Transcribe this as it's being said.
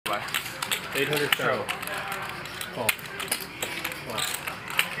800 show. Call.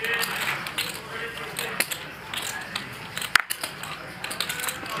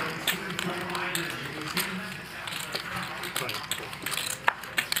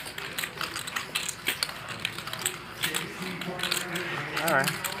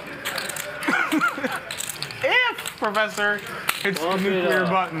 Alright. If Professor hits the nuclear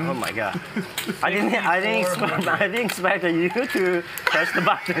button. Oh my god. I didn't expect you to press the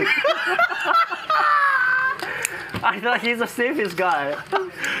button. I thought he's the safest guy.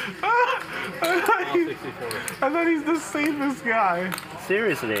 I thought he's the safest guy.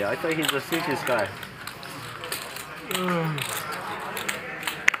 Seriously, I thought he's the safest guy.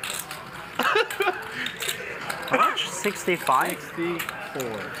 How much? 65?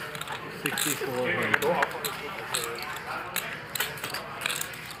 64. 64.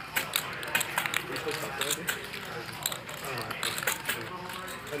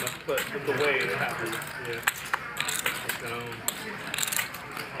 But the way it happened, yeah.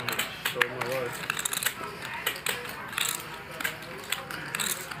 So my life.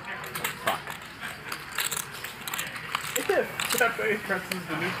 Fuck. If Pepe presses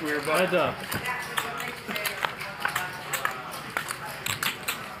the nuclear button.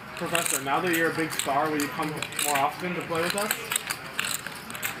 Professor, now that you're a big star, will you come more often to play with us?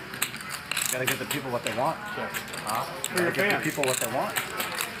 Gotta give the people what they want. Sure. Huh? For your Give the fans. people what they want.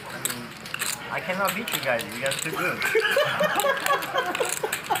 I cannot beat you guys. You guys too good.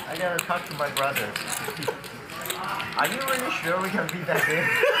 I gotta talk to my brothers. Are you really sure we can beat that game?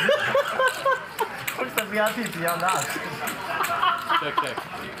 Who's the VIP beyond us? Check.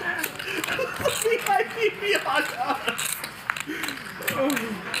 VIP beyond us.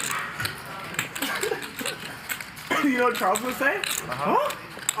 You know what Charles would say? Huh?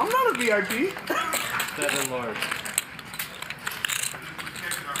 I'm not a VIP. 7 large.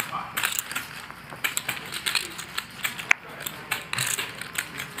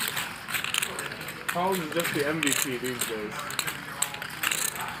 Charles is just the MVP these days.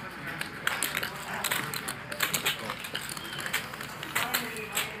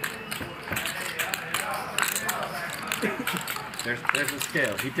 There's a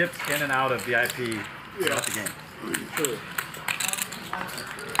scale. He dips in and out of VIP throughout the game. True.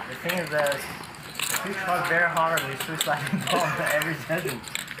 The thing is that if you try very hard with suiciding ball every session,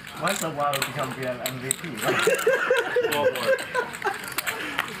 once in a while it becomes the MVP. Right?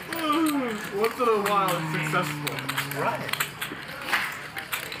 Once in a while it's successful. Right.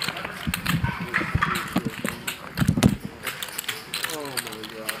 Oh my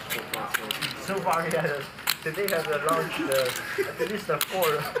gosh, Professor. So far today has launched at least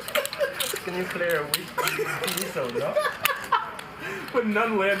 4 nuclear missiles, no? But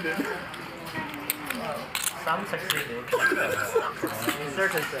none landed. Some succeeded. In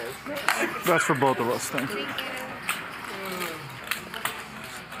certain sense. That's for both of us, thank you.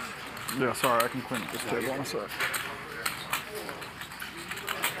 Yeah, sorry, I can clean up this table in a sec.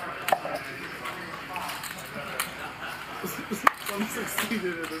 Some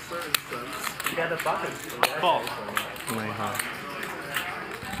succeeded in a certain sense. You got the buckets. Ball.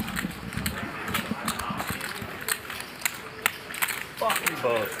 Fuck you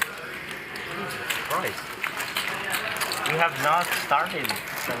both. Christ. We have not started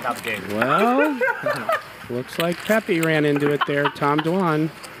stand-up game. Well, looks like Pepe ran into it there, Tom Dwan.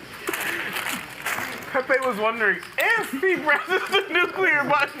 Pepe was wondering if he presses the nuclear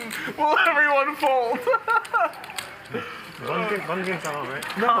button, will everyone fold? One game's not right?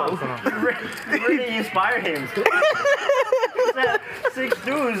 No. You really inspired him. He said 6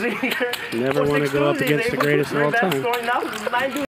 dudes. Never want to go up against the greatest of all time. Scoring now 9 dudes.